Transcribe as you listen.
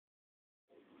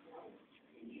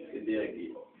day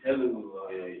again. Hello, how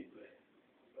are you?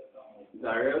 It's a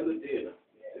real good day, no?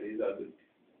 It is a good day.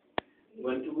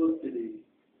 Went to work today,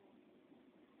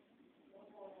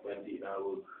 went in our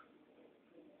work.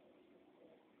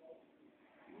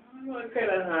 It was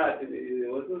kind of hard today.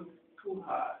 It wasn't too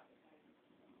hard.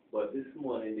 But this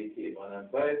morning they came and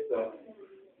advised us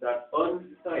that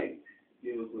on site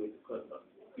they were going to conduct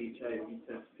HIV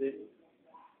testing,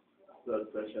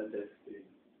 blood pressure testing,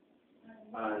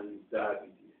 and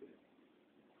diabetes.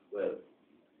 Well,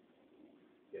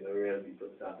 real people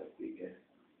started speaking.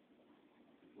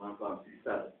 One family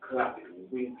started clapping,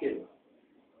 winking.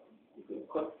 You can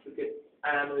cut to get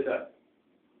iron with that.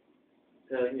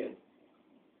 Telling him,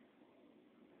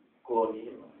 calling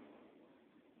him.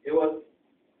 It was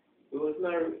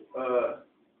not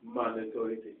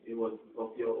mandatory thing. It was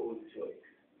of your own choice.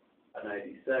 And I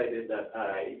decided that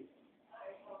I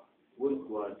would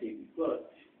go and take the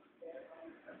plunge.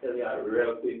 I tell you a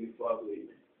real quick before I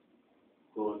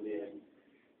go on there.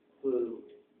 So,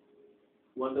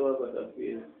 one day I got a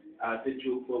feel, I had to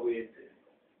joke for waiting.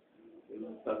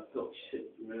 Stop talk shit,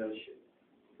 real shit.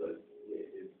 Because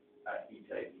it's at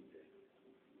HIV test.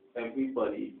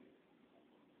 Everybody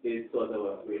is sort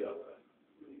of afraid of it.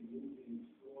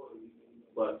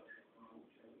 But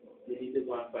you need to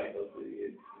go and find out who it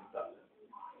is.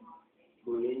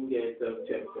 Go in, get yourself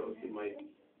checked out. You might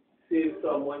save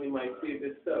someone, you might save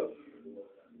yourself.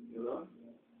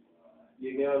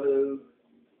 You get a little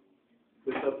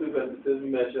bit of preventative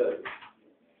measures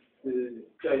to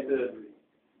try to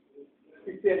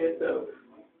prepare yourself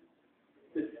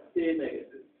to stay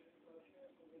negative.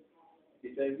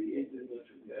 HIV AIDS is not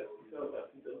true, guys.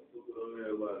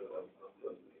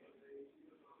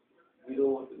 We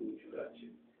don't want to go through that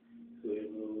shit. So,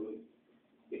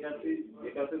 you can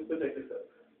still protect yourself.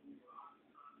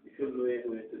 If you know you're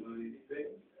going to do these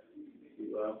things,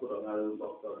 you want to put on a little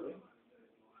box on it.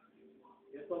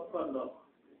 Get some condom.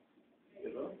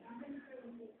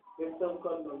 Get some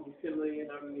condom. If you know you're in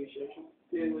a relationship,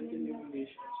 stay within your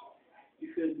relationship.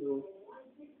 If you know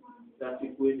that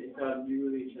you're going into a new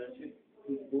relationship,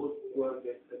 you both go and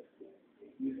get sex.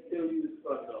 You still use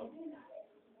condom.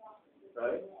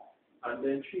 Right? And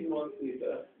then 3 months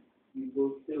later, you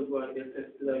both still go and get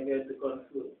tested and get the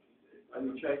control. And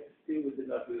you try to stay within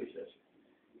that relationship.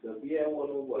 Because here,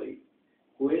 want nobody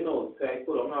going outside,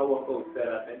 put on our work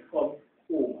outside, and come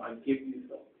home and give you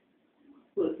something.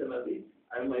 Personally,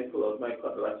 I might pull out my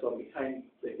cutlass from behind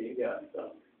the thing and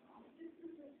stuff.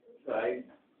 So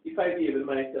if I behave in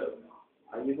myself,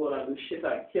 and you're going to do shit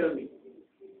and kill me,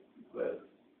 well,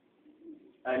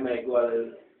 I might go a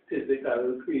little physical, a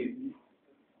little crazy.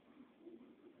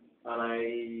 And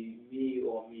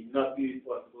me not be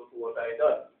responsible for what I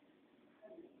done.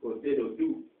 But they don't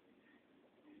do.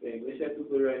 The English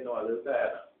people right now are a little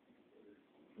tired.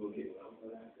 Okay.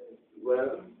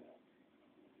 Well,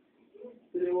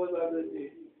 today was a good day.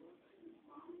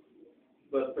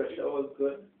 Blood pressure was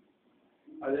good.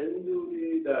 I didn't do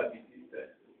the diabetes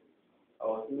test. I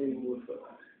wasn't in the mood for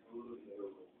that.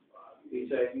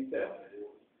 HIV test.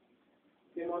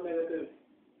 Came on negative.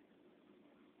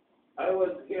 I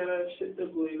was scared of shit to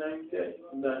go in and get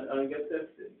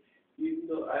tested. Even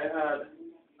though I had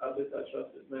a bit of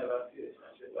trust with my last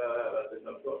relationship, I had a bit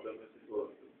of problem with it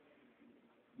also.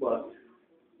 But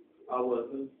I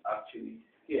wasn't actually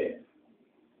scared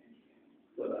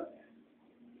for that.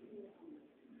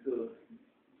 So,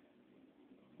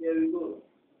 here we go.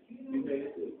 We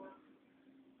negative.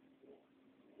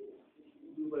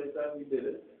 By the time we did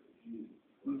it,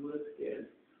 we were scared.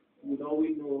 Now we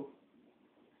know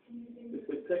to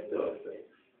protect ourselves.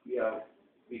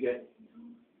 We get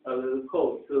a little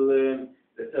coach to learn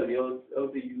to tell you how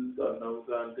to use condoms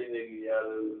and things like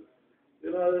that. You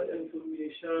know, the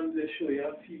information they show you a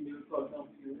female condom,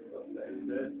 stuff like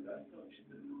that. That's how she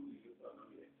does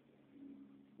it.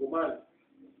 Woman,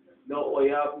 now all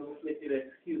you have no flipping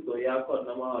excuse or you have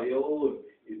condom on your own.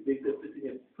 It's big to put in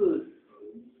your purse.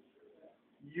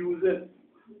 Use it.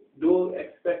 Don't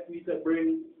expect me to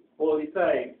bring all the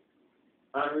time.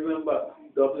 And remember,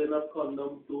 doubling up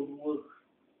condoms don't work.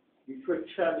 The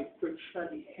friction,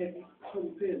 the heavy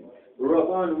pumping,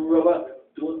 rubber and rubber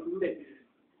don't mix.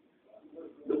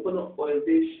 Don't put no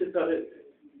oil-based shit on it.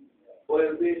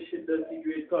 Oil-based shit doesn't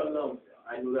degrade condoms.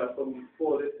 I knew that from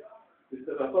before this is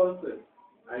a concept.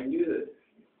 I knew this.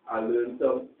 I learned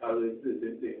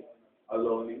certain things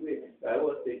along the way. I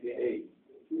was thinking, hey,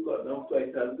 you got them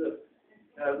twice as this.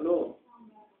 Hell no.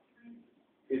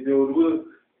 It don't work.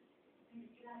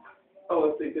 I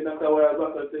was thinking after a while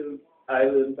back until I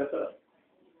learned better.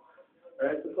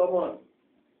 Right, so come on.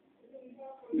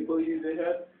 People use their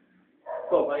head,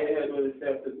 cover your head when it's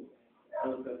time to go.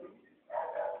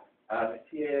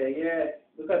 Yeah.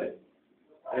 Look at it.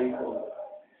 There you go.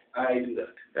 I do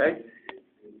that, right?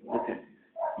 Okay.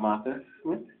 Marcus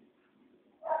Smith,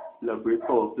 Library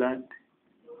Power Plant.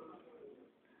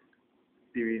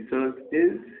 The result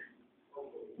is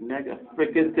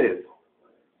negative.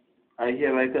 I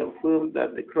hereby confirm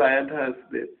that the client has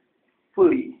been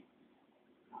fully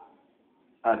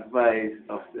advised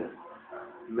of the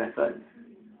methods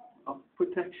of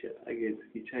protection against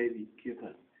HIV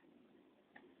cases.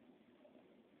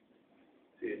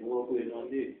 So, what's going on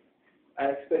there?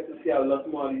 I expect to see a lot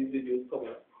more of these videos coming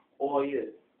up all year.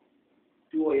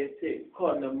 Do what you take,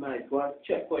 call the mind, go and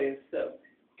check for yourself,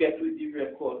 get with the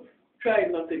record. Try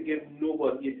not to give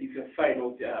nobody it if you find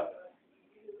out you have.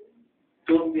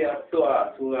 Don't be a so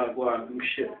asshole and go and do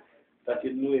shit that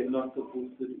you know you're not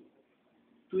supposed to do.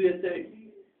 Do your thing.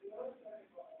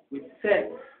 With sex,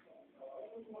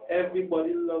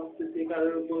 everybody loves to take a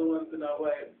little bit once in a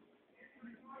while.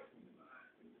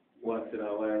 Once every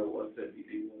day, once every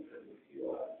few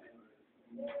hours.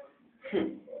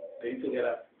 Are you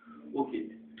together? Okay,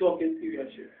 talking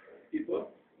serious shit. People,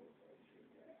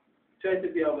 try to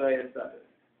be aware of your status.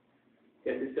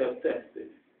 Get yourself tested.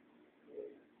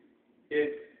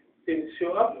 If things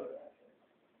show up,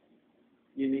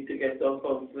 you need to get some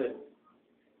counseling.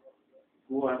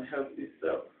 Go and help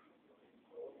yourself.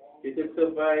 You can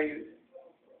survive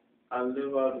and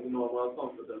live a normal,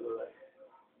 comfortable life.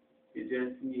 You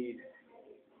just need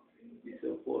the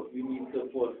support. We need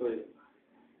support for it.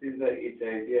 Things like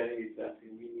HIV and HIV,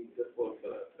 we need support for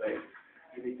that, right?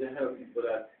 You need to help people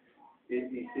that in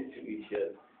these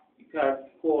situations. You can't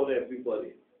call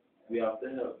everybody. We have to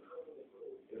help.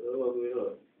 You know what's going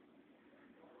on?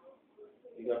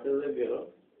 You got to live, you know?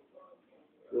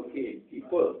 Okay,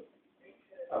 people,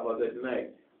 have a good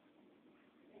night.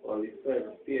 All these friends,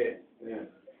 here, yeah.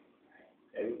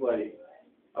 Everybody,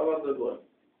 have a good one.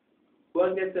 Go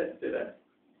and get tested, eh?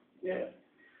 Yeah.